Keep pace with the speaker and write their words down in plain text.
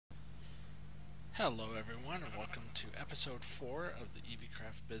Hello everyone and welcome to episode 4 of the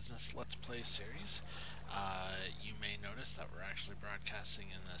Eaveecraft Business Let's Play series. You may notice that we're actually broadcasting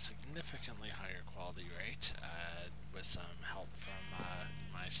in a significantly higher quality rate with some help from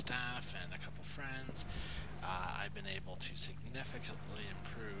my staff and a couple friends. I've been able to significantly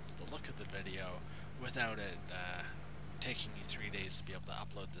improve the look of the video without it taking me 3 days to be able to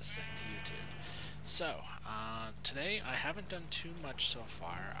upload this thing to YouTube. So, today I haven't done too much so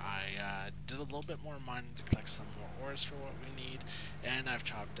far. I did a little bit more mining to collect some more ores for what we need, and I've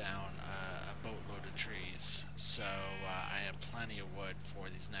chopped down a boatload of trees. So, I have plenty of wood for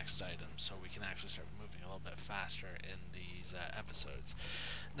these next items, so we can actually start moving a little bit faster in these episodes.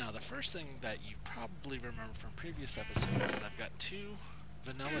 Now, the first thing that you probably remember from previous episodes is I've got two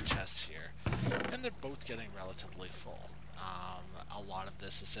vanilla chests here, and they're both getting relatively full. A lot of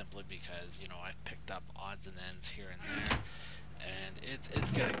this is simply because, I've picked up odds and ends here and there, and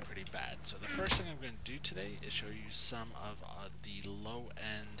it's getting pretty bad. So the first thing I'm going to do today is show you some of the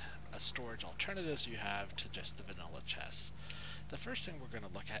low-end storage alternatives you have to just the vanilla chests. The first thing we're going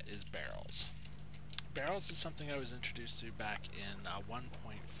to look at is barrels. Barrels is something I was introduced to back in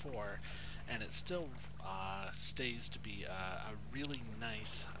 1.4, and it still stays to be a really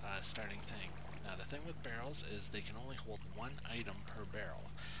nice starting thing. Now the thing with barrels is they can only hold one item per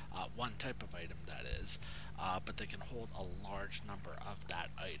barrel, one type of item that is, but they can hold a large number of that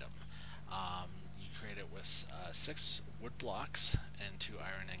item. You create it with 6 wood blocks and 2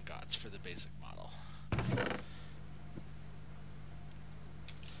 iron ingots for the basic model.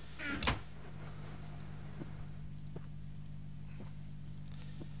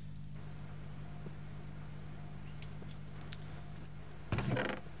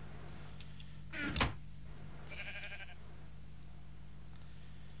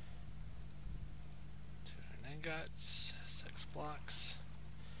 Ingots, 6 blocks,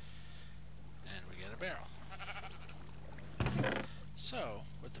 and we get a barrel. So,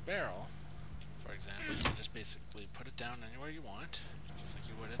 with the barrel, for example, you just basically put it down anywhere you want, just like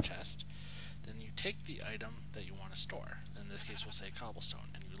you would a chest. Then you take the item that you want to store. In this case, we'll say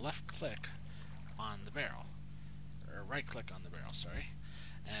cobblestone, and you left-click on the barrel, or right-click on the barrel, sorry,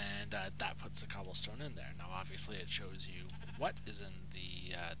 and that puts the cobblestone in there. Now, obviously, it shows you what is in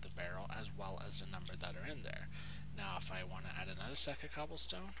the barrel as well as the number that are in there. Now, if I want to add another stack of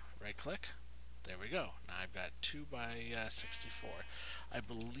cobblestone, right-click. There we go. Now I've got 2 by 64. I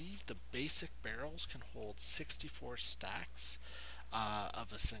believe the basic barrels can hold 64 stacks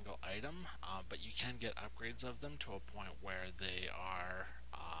of a single item, but you can get upgrades of them to a point where they are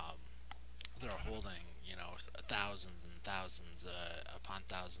they're holding, thousands and thousands upon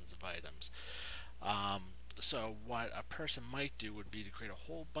thousands of items. So what a person might do would be to create a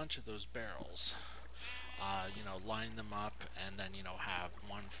whole bunch of those barrels, line them up, and then, have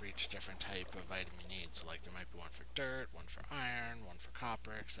one for each different type of item you need. So, like, there might be one for dirt, one for iron, one for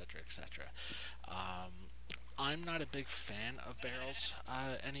copper, etc., etc. I'm not a big fan of barrels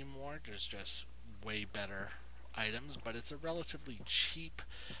anymore. There's just way better items, but it's a relatively cheap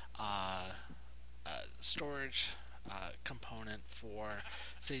storage component for,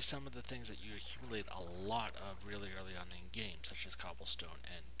 say, some of the things that you accumulate a lot of really early on in games, such as cobblestone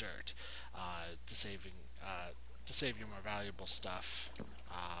and dirt, to save you more valuable stuff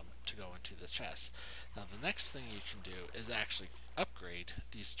to go into the chest. Now, the next thing you can do is actually upgrade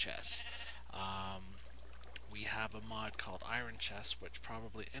these chests. We have a mod called Iron Chest, which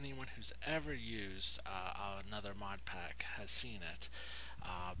probably anyone who's ever used another mod pack has seen it,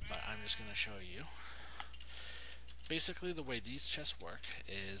 but I'm just going to show you. Basically, the way these chests work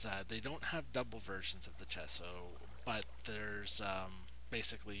is they don't have double versions of the chest, but there's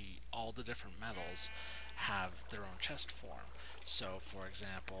basically all the different metals have their own chest form. So, for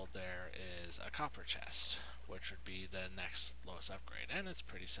example, there is a copper chest, which would be the next lowest upgrade, and it's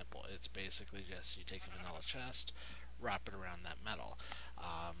pretty simple. It's basically just you take a vanilla chest, wrap it around that metal.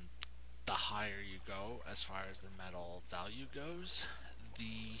 The higher you go as far as the metal value goes,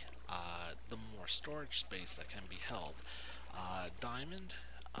 the more storage space that can be held. Diamond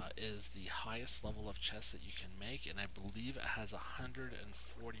is the highest level of chest that you can make, and I believe it has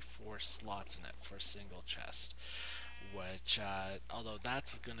 144 slots in it for a single chest, which, although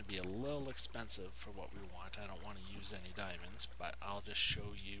that's going to be a little expensive for what we want, I don't want to use any diamonds, but I'll just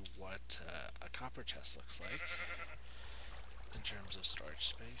show you what a copper chest looks like in terms of storage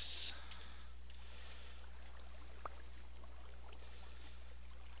space.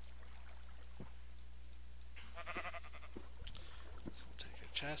 So we'll take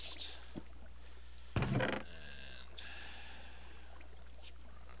a chest, and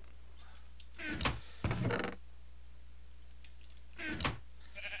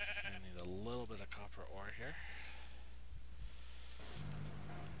I need a little bit of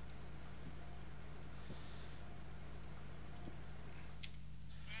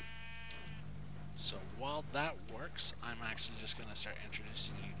while that works, I'm actually just going to start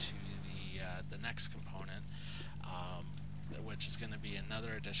introducing you to the next component, which is going to be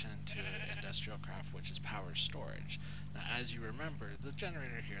another addition to Eaveecraft, which is power storage. Now, as you remember, the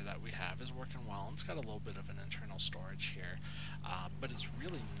generator here that we have is working well, and it's got a little bit of an internal storage here, but it's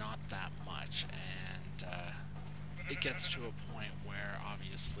really not that much, and it gets to a point where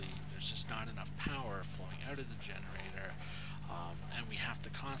obviously there's just not enough power flowing out of the generator, and we have to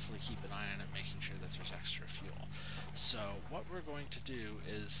constantly keep an eye on it, making sure that there's extra fuel. So what we're going to do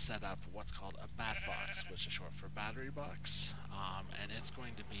is set up what's called a BAT box, which is short for battery box, and it's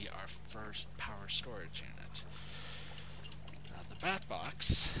going to be our first power storage unit. Now, the BAT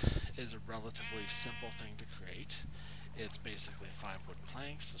box is a relatively simple thing to create. It's basically 5 wood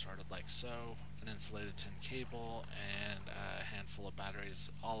planks, sorted like so, an insulated tin cable, and a handful of batteries.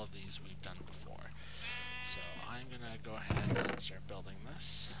 All of these we've done before. So I'm going to go ahead and start building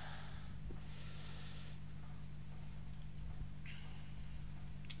this.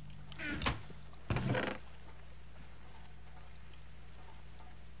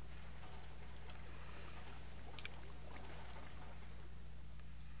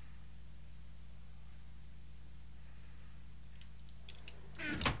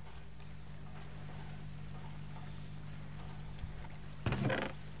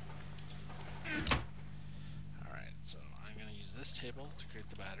 This table to create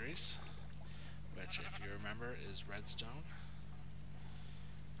the batteries, which, if you remember, is redstone.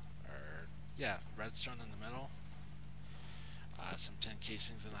 Redstone in the middle, some tin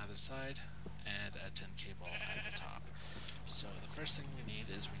casings on either side, and a tin cable at the top. So the first thing we need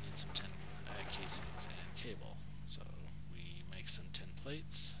is some tin casings and cable. So we make some tin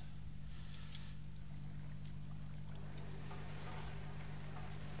plates.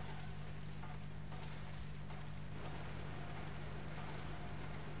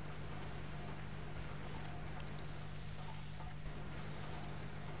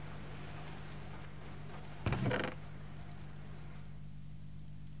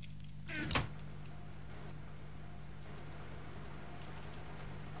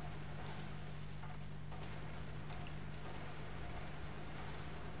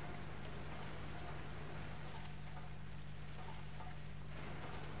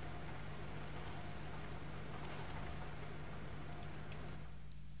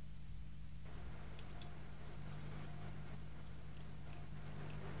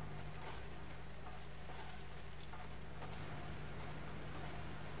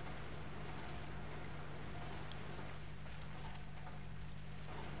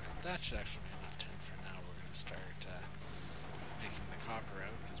 That should actually be enough tin for now. We're going to start making the copper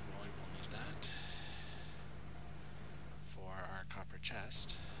out, because we will need that for our copper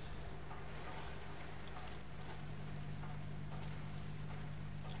chest.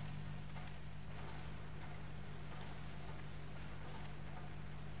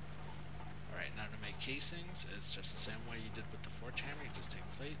 Alright, now to make casings, it's just the same way you did with the forge hammer. You just take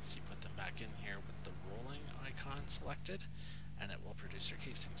plates, you put them back in here with the rolling icon selected, and it will produce your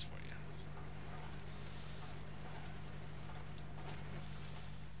casings for you.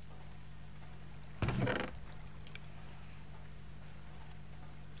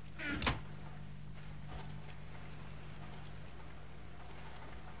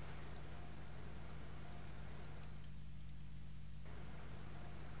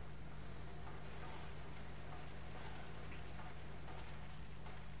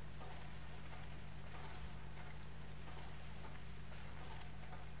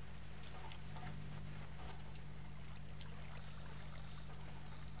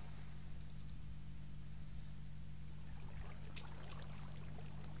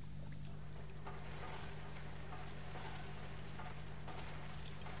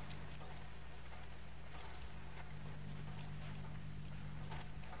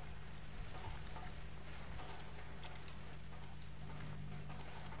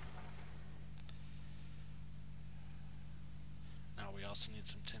 We also need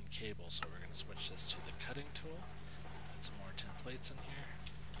some tin cable, so we're going to switch this to the cutting tool. Put some more tin plates in here,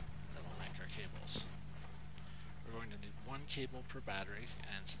 and then we'll make our cables. We're going to need 1 cable per battery,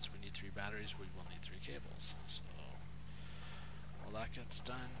 and since we need 3 batteries, we will need 3 cables. So while that gets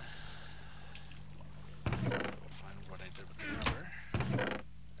done, we'll find what I did with the rubber.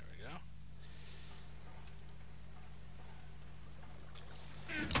 There we go.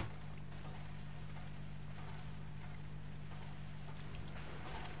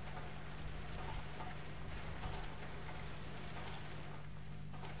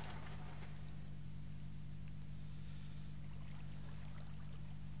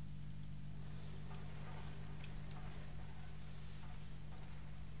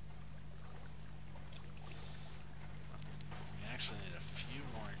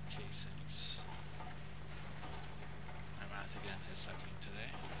 these things. My math again is sucking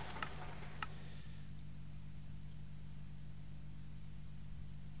today.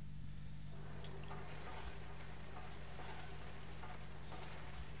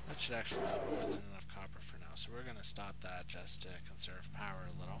 That should actually be more than enough copper for now, so we're going to stop that just to conserve power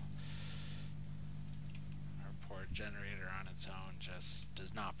a little. Our poor generator on its own just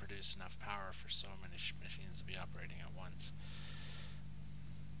does not produce enough power for so many machines to be operating at once.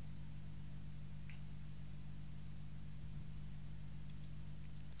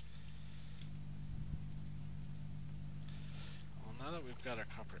 Well, now that we've got our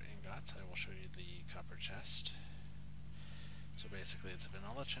copper ingots, I will show you the copper chest. So basically it's a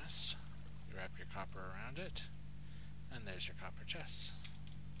vanilla chest. You wrap your copper around it, and there's your copper chest.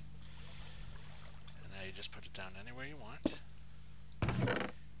 And now you just put it down anywhere you want.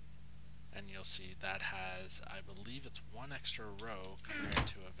 And you'll see that has, I believe it's one extra row compared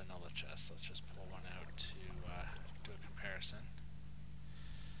to a vanilla chest. Let's just pull one out to do a comparison.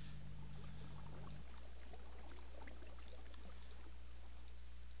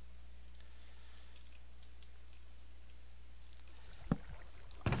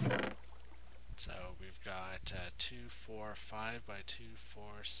 So we've got 2, 4, 5 by 2, 4,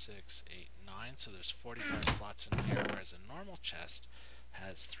 6, 8, 9. So there's 45 slots in here, whereas a normal chest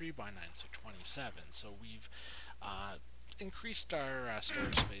has 3 by 9, so 27. So we've increased our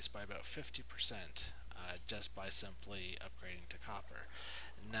storage space by about 50% just by simply upgrading to copper.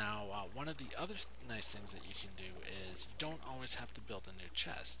 Now, one of the other nice things that you can do is you don't always have to build a new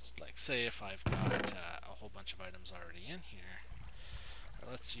chest. Like, say if I've got a whole bunch of items already in here.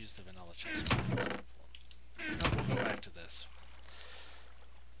 Let's use the vanilla chest for example. No, we'll go back to this.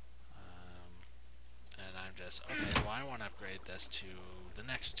 And I'm just, okay, well I want to upgrade this to the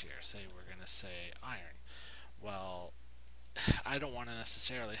next tier. Say we're going to say iron. Well, I don't want to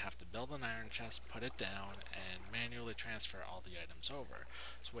necessarily have to build an iron chest, put it down, and manually transfer all the items over.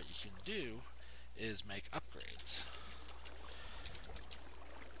 So what you can do is make upgrades.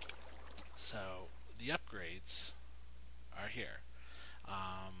 So the upgrades are here.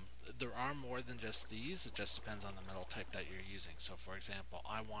 There are more than just these. It just depends on the metal type that you're using. So for example,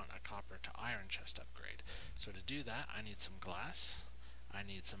 I want a copper to iron chest upgrade. So to do that, I need some glass, I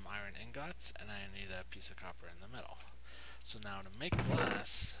need some iron ingots, and I need a piece of copper in the middle. So now to make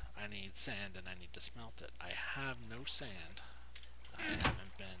glass, I need sand and I need to smelt it. I have no sand. I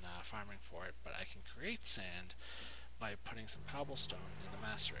haven't been farming for it, but I can create sand by putting some cobblestone in the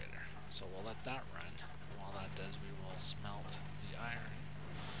macerator. So we'll let that run, and while that does, we will smelt the iron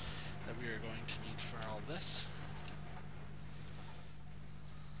that we are going to need for all this.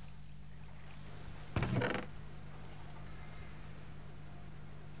 We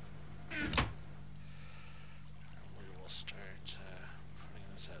will start putting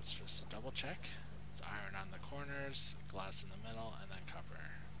this out. So just a double check. It's iron on the corners, glass in the middle, and then copper.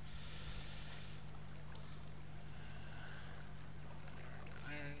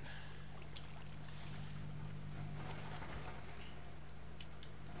 Iron.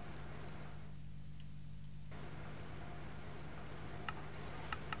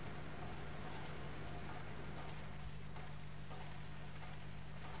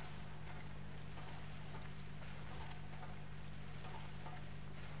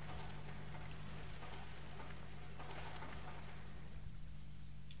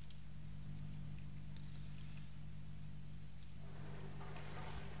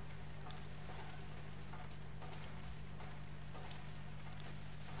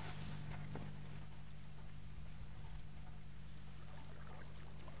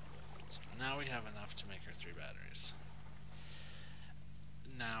 Now we have enough to make our 3 batteries.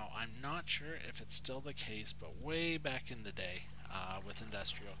 Now, I'm not sure if it's still the case, but way back in the day, with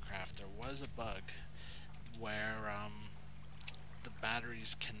Eaveecraft, there was a bug where the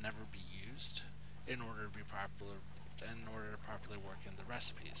batteries can never be used in order to properly work in the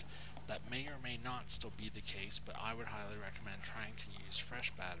recipes. That may or may not still be the case, but I would highly recommend trying to use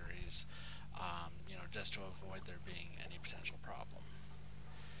fresh batteries, just to avoid there being any potential problem.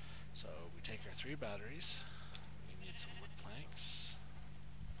 So we take our 3 batteries, we need some wood planks,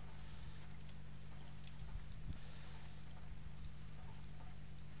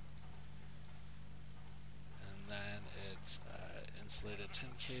 and then it's insulated tin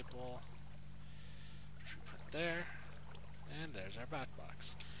cable, which we put there, and there's our bat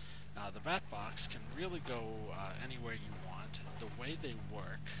box. Now the bat box can really go anywhere you want. The way they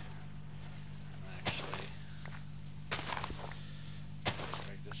work, actually,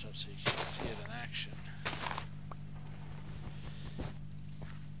 break this up so you can see it in action,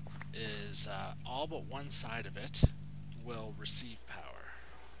 is all but one side of it will receive power.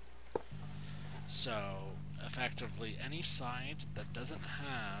 So effectively any side that doesn't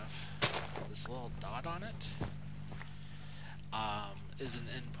have this little dot on it is an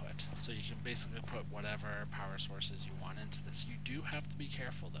input. So you can basically put whatever power sources you want into this. You do have to be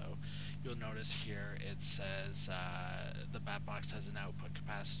careful though. You'll notice here it says the bat box has an output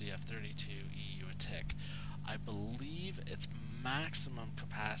capacity of 32 EU a tick. I believe its maximum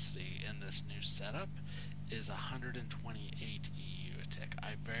capacity in this new setup is 128 EU a tick.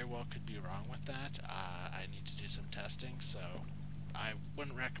 I very well could be wrong with that. I need to do some testing, so I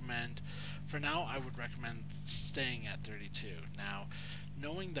wouldn't recommend, for now I would recommend staying at 32. Now,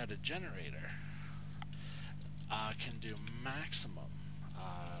 knowing that a generator can do maximum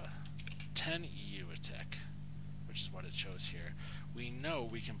 10 EU a tick, which is what it shows here, we know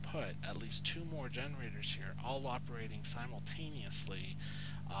we can put at least 2 more generators here, all operating simultaneously,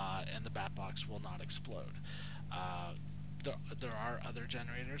 and the bat box will not explode. There are other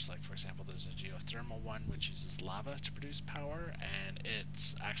generators, like for example there's a geothermal one which uses lava to produce power, and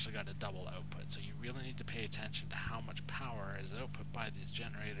it's actually got a double output, so you really need to pay attention to how much power is output by these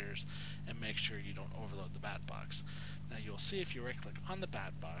generators and make sure you don't overload the bat box. Now you'll see if you right click on the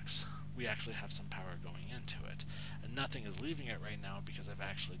bat box, we actually have some power going into it, and nothing is leaving it right now because I've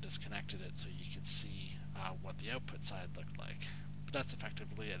actually disconnected it so you can see what the output side looked like. But that's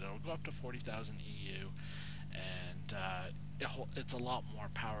effectively it. It'll go up to 40,000 EU, and it's a lot more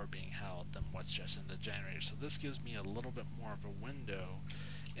power being held than what's just in the generator. So this gives me a little bit more of a window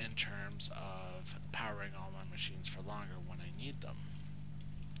in terms of powering all my machines for longer when I need them.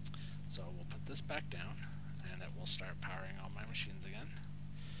 So we'll put this back down, and it will start powering all my machines again,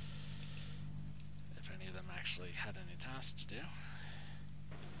 if any of them actually had any tasks to do.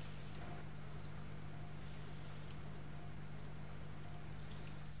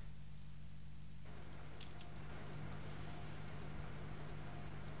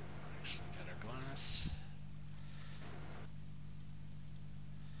 Actually get our glass.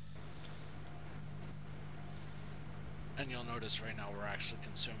 And you'll notice right now we're actually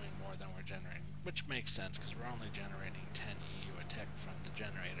consuming more than we're generating, which makes sense because we're only generating 10 EU a tick from the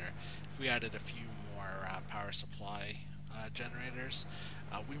generator. If we added a few more power supply generators,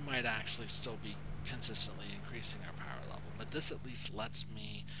 we might actually still be consistently increasing our power level. But this at least lets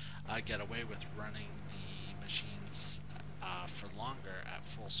me get away with running the machines for longer at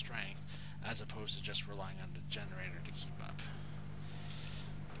full strength, as opposed to just relying on the generator to keep up.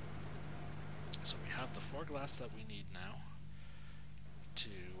 So we have the 4 glass that we need now to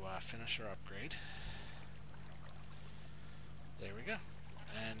finish our upgrade. There we go.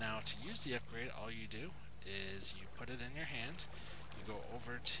 And now to use the upgrade, all you do is you put it in your hand, you go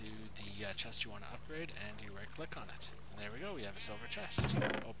over to the chest you want to upgrade, and you right click on it. And there we go, we have a silver chest.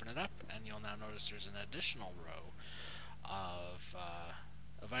 Open it up, and you'll now notice there's an additional row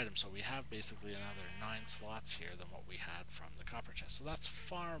of items. So we have basically another 9 slots here than what we had from the copper chest. So that's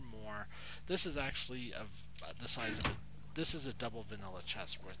far more. This is actually of the size of this is a double vanilla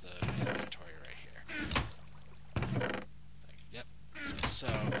chest worth of inventory right here. Yep. So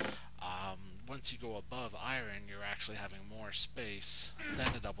once you go above iron, you're actually having more space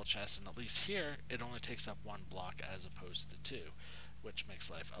than a double chest, and at least here it only takes up 1 block as opposed to 2, which makes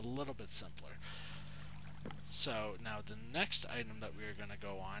life a little bit simpler. So now the next item that we are going to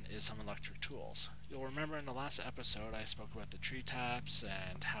go on is some electric tools. You'll remember in the last episode I spoke about the tree taps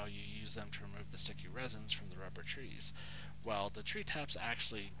and how you use them to remove the sticky resins from the rubber trees. Well, the tree taps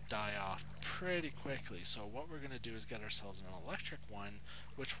actually die off pretty quickly, so what we're going to do is get ourselves an electric one,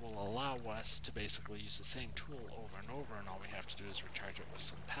 which will allow us to basically use the same tool over and over, and all we have to do is recharge it with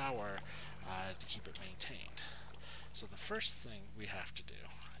some power to keep it maintained. So the first thing we have to do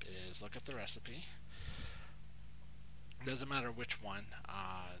is look at the recipe. It doesn't matter which one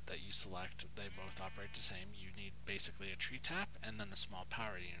that you select, they both operate the same. You need basically a tree tap and then a small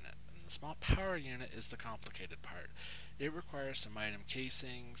power unit. And the small power unit is the complicated part. It requires some item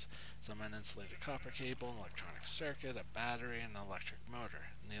casings, some uninsulated copper cable, an electronic circuit, a battery, and an electric motor.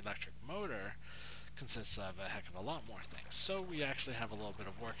 And the electric motor consists of a heck of a lot more things. So we actually have a little bit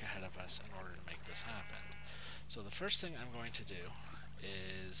of work ahead of us in order to make this happen. So the first thing I'm going to do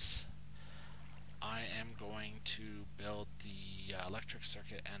is I am going to build the electric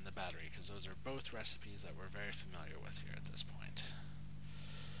circuit and the battery, because those are both recipes that we're very familiar with here at this point.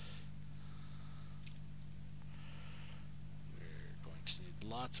 We're going to need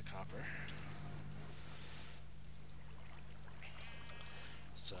lots of copper.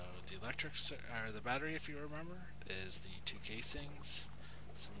 So the battery, if you remember, is the 2 casings,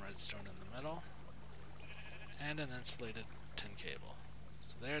 some redstone in the middle, and an insulated tin cable.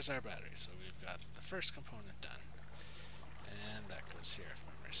 So there's our battery. So we've got the first component done. And that goes here, if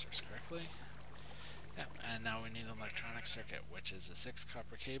memory serves correctly. Yep, and now we need an electronic circuit, which is a 6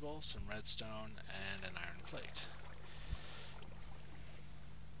 copper cable, some redstone, and an iron plate.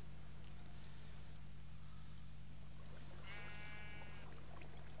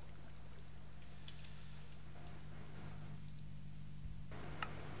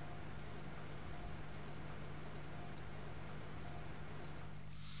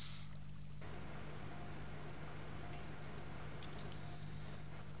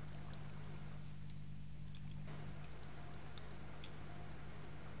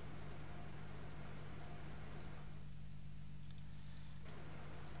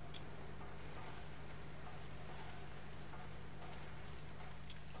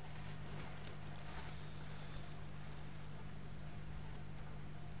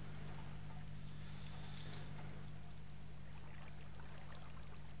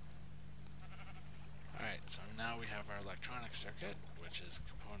 Alright, so now we have our electronic circuit, which is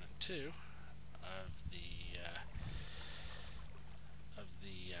component 2 of the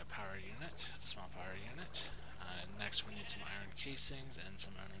power unit, the small power unit. Next we need some iron casings and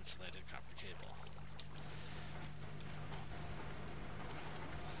some uninsulated copper cable.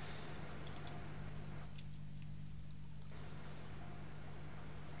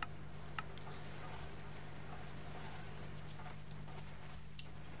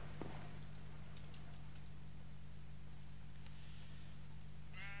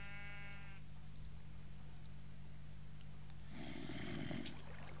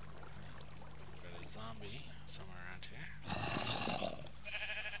 Zombie somewhere around here.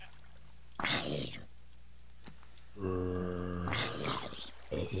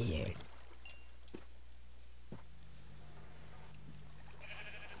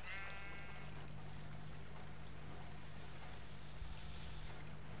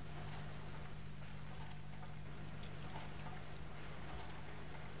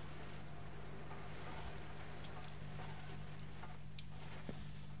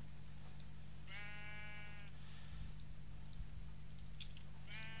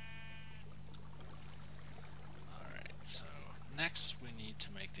 Next, we need to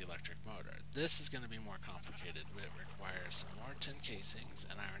make the electric motor. This is going to be more complicated. It requires some more tin casings,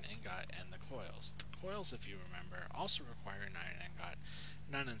 an iron ingot, and the coils. The coils, if you remember, also require an iron ingot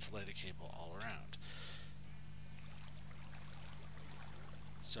and an insulated cable all around.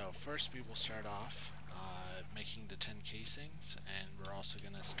 So first we will start off making the tin casings, and we're also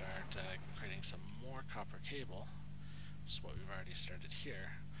going to start creating some more copper cable, which is what we've already started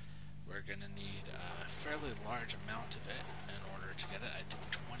here. We're going to need a fairly large amount of it in order to get it. I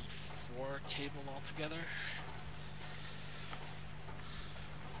think 24 cable altogether.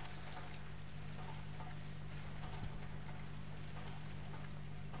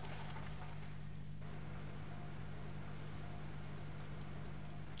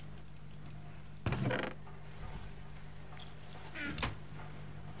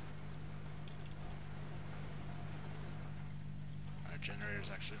 Generator is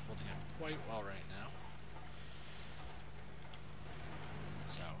actually holding up quite well right now.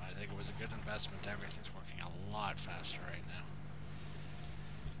 So I think it was a good investment. Everything's working a lot faster right now.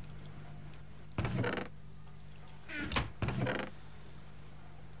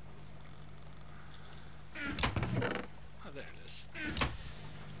 Oh, there it is.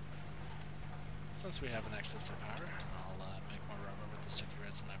 Since we have an excess of power, I'll make more rubber with the sticky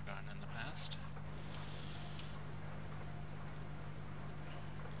resin I've gotten in the past.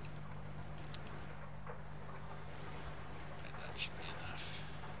 Should be enough.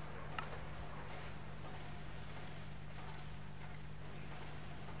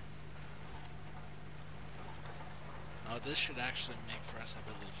 Oh, this should actually make for us, I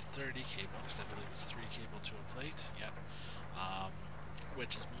believe, 30 cable, because I believe it's 3 cable to a plate. Yep.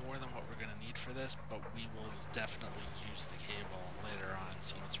 Which is more than what we're going to need for this, but we will definitely use the cable later on,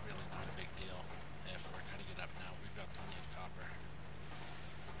 so it's really not a big deal if we're cutting it up now. We've got plenty of copper.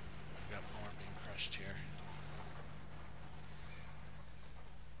 We've got more being crushed here.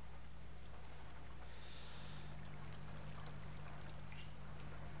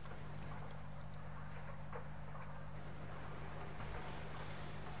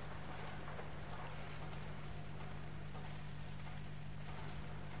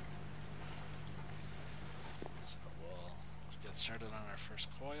 Started on our first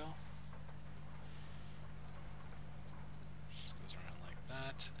coil. Just goes around like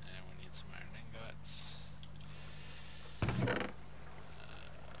that, and we need some iron ingots.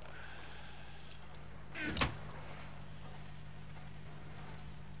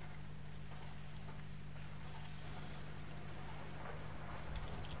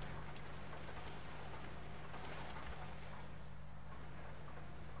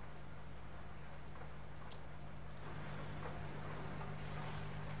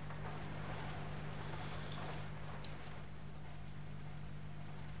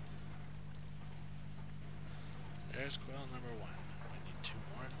 there's coil number 1. We need 2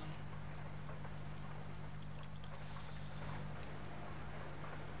 more of them.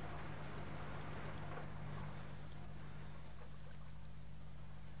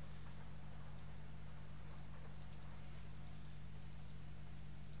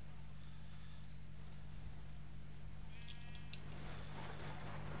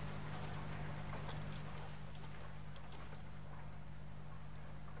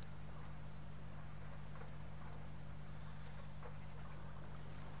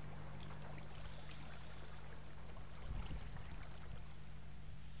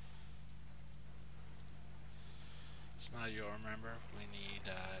 So now you'll remember we need,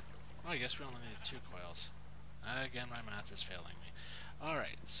 I guess we only need 2 coils. Again, my math is failing me.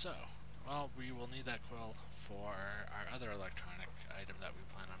 Alright, so, well, we will need that coil for our other electronic item that we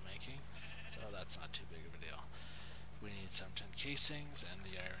plan on making, so that's not too big of a deal. We need some tin casings and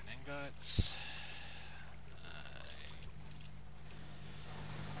the iron ingots.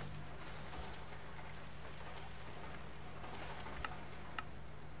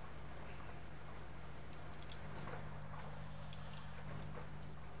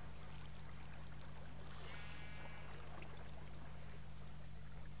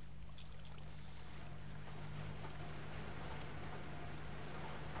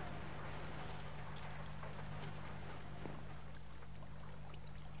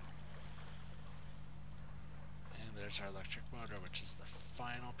 There's our electric motor, which is the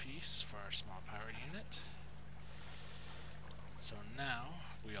final piece for our small power unit. So now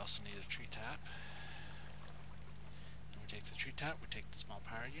we also need a tree tap. And we take the tree tap, we take the small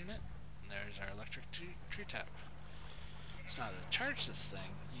power unit, and there's our electric tree tap. So now to charge this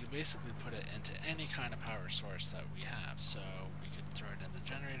thing, you basically put it into any kind of power source that we have. So we could throw it in the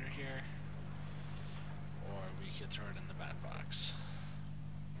generator here, or we could throw it in the bat box.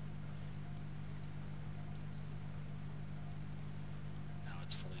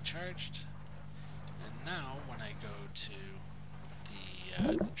 Fully charged, and now when I go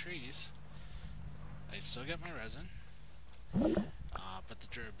to the trees, I still get my resin, but the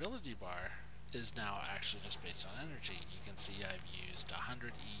durability bar is now actually just based on energy. You can see I've used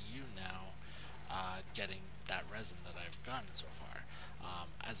 100 EU now, getting that resin that I've gotten so far.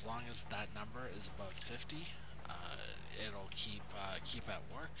 As long as that number is above 50, it'll keep at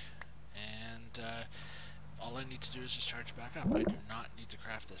work, and all I need to do is just charge it back up. I do not need to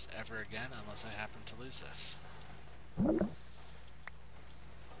craft this ever again unless I happen to lose this.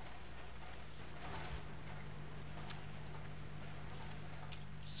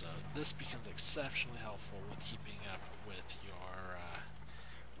 So this becomes exceptionally helpful with keeping up with your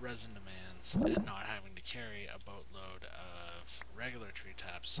resin demands and not having to carry a boatload of regular tree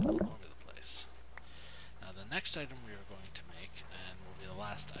taps all over the place. Now the next item we are going to make, and will be the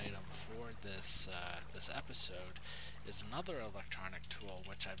last item for this this episode, is another electronic tool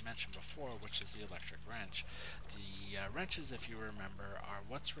which I've mentioned before, which is the electric wrench. The wrenches, if you remember, are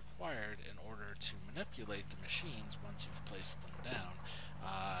what's required in order to manipulate the machines once you've placed them down.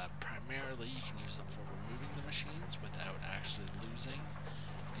 Primarily you can use them for removing the machines without actually losing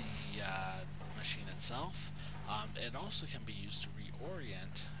the machine itself. It also can be used to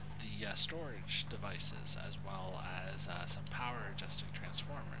reorient the storage devices, as well as some power adjusting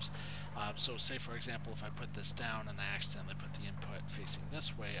transformers. So say for example if I put this down and I accidentally put the input facing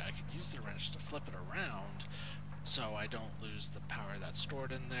this way, I could use the wrench to flip it around so I don't lose the power that's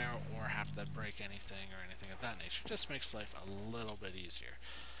stored in there or have to break anything or anything of that nature. It just makes life a little bit easier.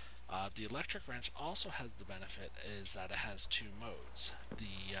 The electric wrench also has the benefit is that it has 2 modes.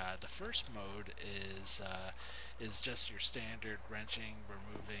 The first mode is just your standard wrenching,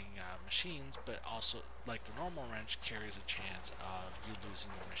 removing machines, but also, like the normal wrench, carries a chance of you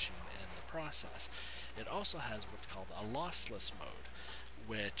losing your machine in the process. It also has what's called a lossless mode,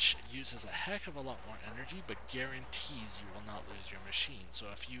 which uses a heck of a lot more energy but guarantees you will not lose your machine. So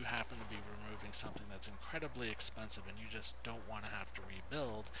if you happen to be removing something that's incredibly expensive and you just don't want to have to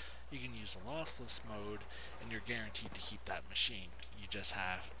rebuild, you can use a lossless mode and you're guaranteed to keep that machine.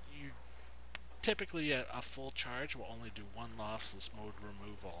 You typically at a full charge will only do 1 lossless mode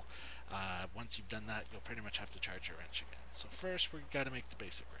removal. Once you've done that, you'll pretty much have to charge your wrench again. So first we've got to make the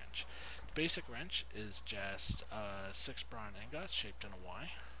basic wrench. The basic wrench is just 6 bronze ingots shaped in a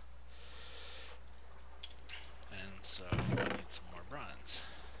Y. And so we need some more bronze.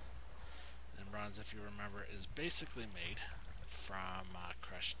 And bronze, if you remember, is basically made from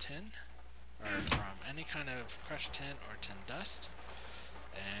crushed tin, or from any kind of crushed tin or tin dust,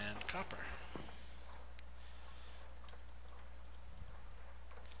 and copper.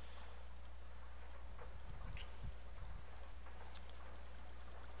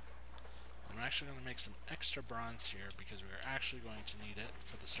 actually going to make some extra bronze here because we're actually going to need it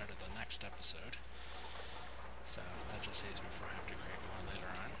for the start of the next episode. So that just saves me from having to create more later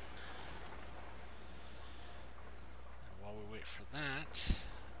on. And while we wait for that,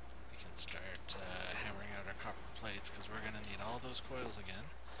 we can start hammering out our copper plates because we're going to need all those coils again,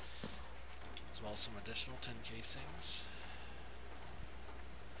 as well as some additional tin casings.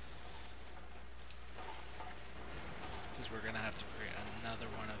 Because we're going to have to create another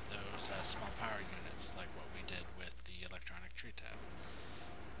one of those small power units like what we did with the electronic tree tab.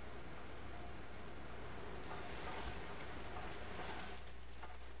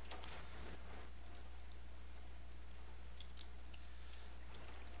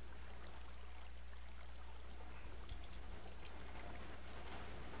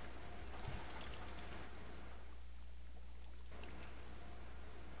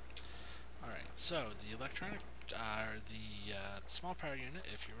 Alright, so the electronic, the small power unit,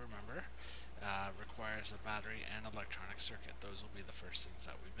 if you remember, requires a battery and electronic circuit. Those will be the first things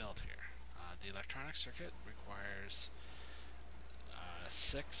that we build here. The electronic circuit requires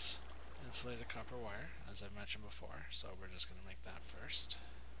 6 insulated copper wire, as I mentioned before, so we're just going to make that first.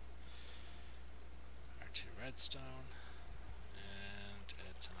 Our 2 redstone, and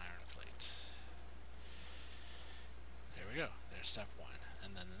it's an iron plate. There we go, there's step 1.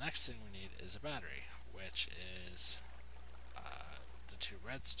 And then the next thing we need is a battery, which is the 2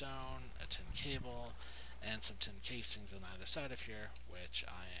 redstone, a tin cable, and some tin casings on either side of here, which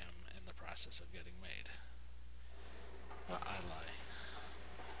I am in the process of getting made. Well, I lie.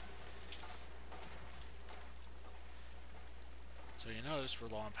 So you notice we're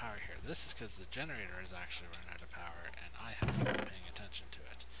low on power here. This is because the generator is actually running out of power, and I haven't been paying attention to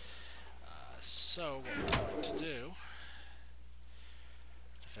it. So what we're going to do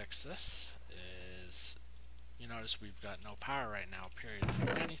to fix this is, you notice we've got no power right now, period,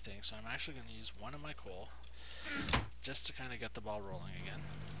 for anything, so I'm actually going to use one of my coal just to kind of get the ball rolling again.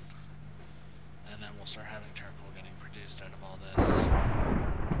 And then we'll start having charcoal getting produced out of all this,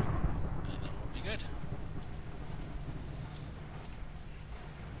 and then we'll be good.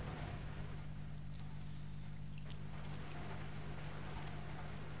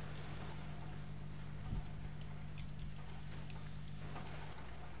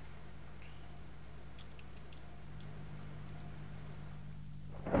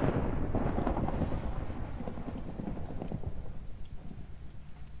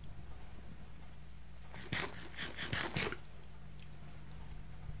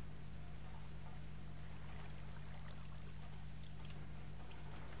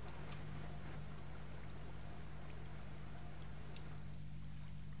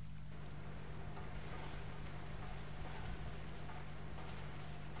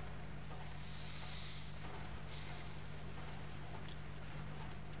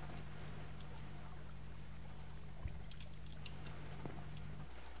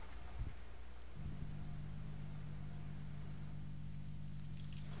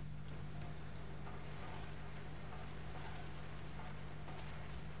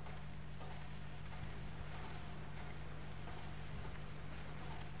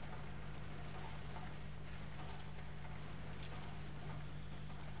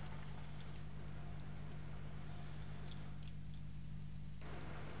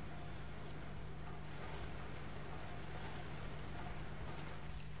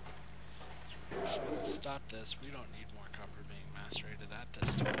 Actually going to stop this. We don't need more copper being macerated at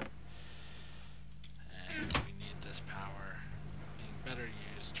this time. And we need this power being better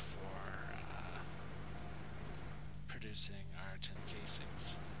used for producing our tin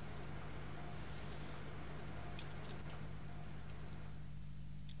casings.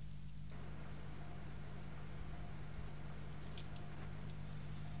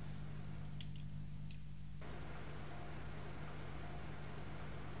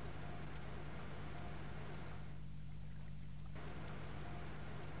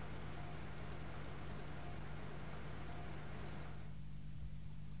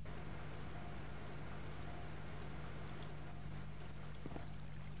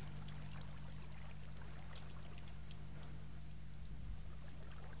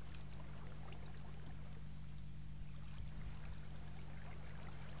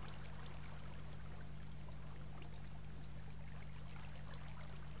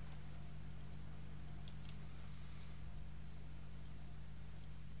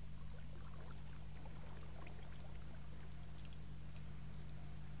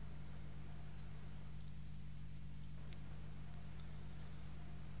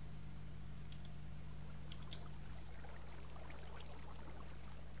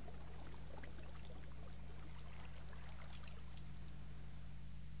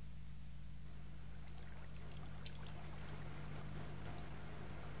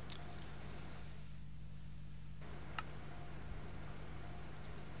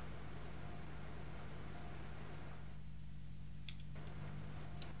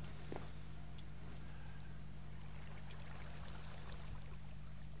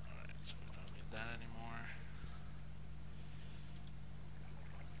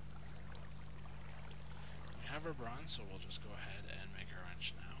 have our bronze, so we'll just go ahead and make our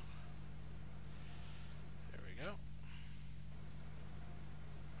wrench now. There we go.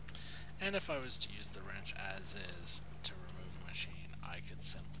 And if I was to use the wrench as is to remove a machine, I could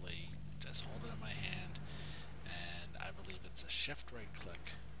simply just hold it in my hand, and I believe it's a shift right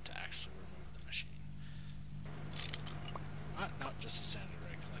click to actually remove the machine. No, just a standard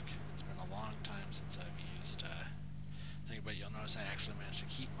right click. It's been a long time since I've used thing, but you'll notice I actually managed to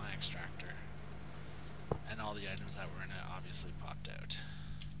keep my extractor, and all the items that were in it obviously popped out,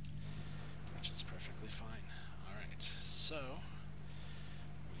 which is perfectly fine. Alright, so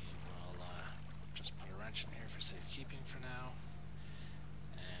we will just put a wrench in here for safekeeping for now,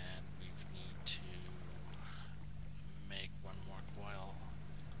 and we need to make one more coil.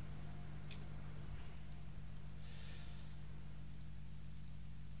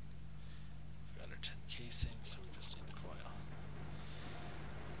 We've got our tin casing, so we just need the coil.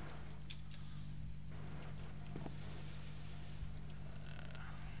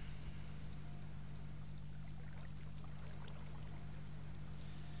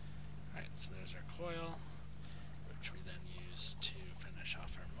 So there's our coil, which we then use to finish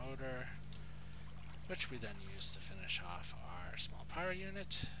off our motor, which we then use to finish off our small power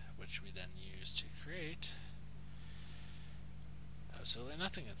unit, which we then use to create absolutely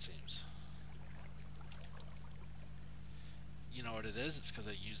nothing, it seems. You know what it is? It's because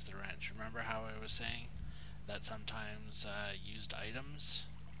I used the wrench. Remember how I was saying that sometimes used items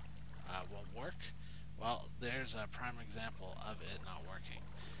won't work? Well, there's a prime example of it not working.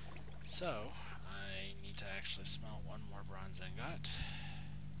 So, I need to actually smelt one more bronze ingot.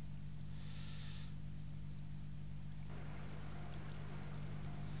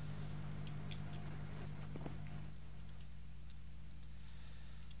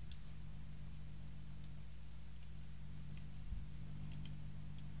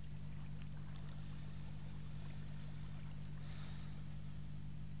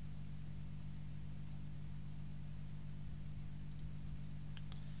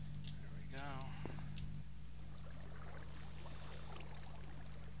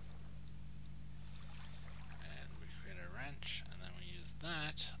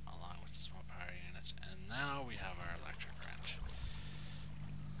 That, along with the small power units, and now we have our electric wrench.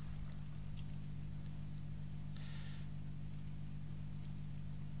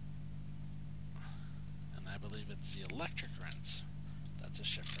 And I believe it's the electric wrench. That's a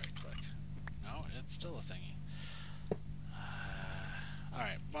shift right click. No, it's still a thingy.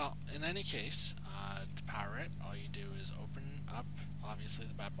 Alright, well, in any case, to power it, all you do is open up, obviously,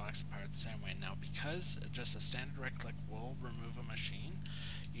 the bat box and power it the same way. Now, because just a standard right click will remove a machine,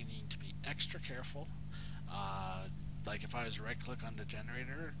 you need to be extra careful. Like if I was to right click on the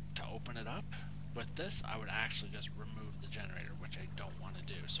generator to open it up, with this, I would actually just remove the generator, which I don't want to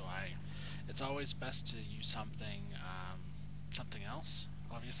do. So it's always best to use something else,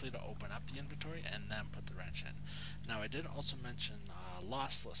 obviously, to open up the inventory and then put the wrench in. Now, I did also mention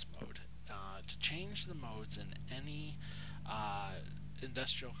lossless mode. To change the modes in any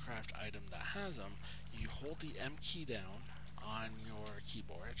industrial craft item that has them, you hold the M key down on your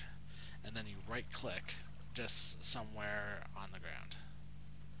keyboard, and then you right click just somewhere on the ground.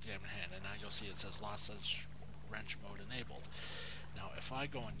 You have in hand, and now you'll see it says lossless wrench mode enabled. Now, if I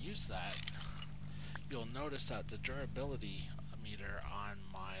go and use that, you'll notice that the durability meter on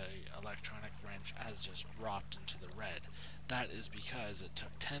my electronic wrench has just dropped into the red. That is because it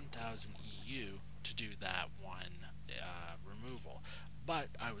took 10,000 EU to do that one removal. But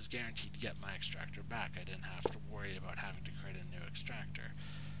I was guaranteed to get my extractor back. I didn't have to worry about having to create a new extractor.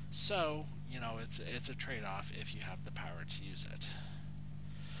 So, you know, it's a trade-off if you have the power to use it.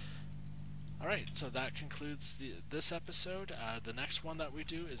 Alright, so that concludes this episode. The next one that we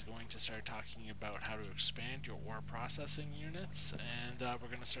do is going to start talking about how to expand your ore processing units, and we're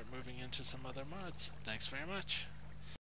going to start moving into some other mods. Thanks very much.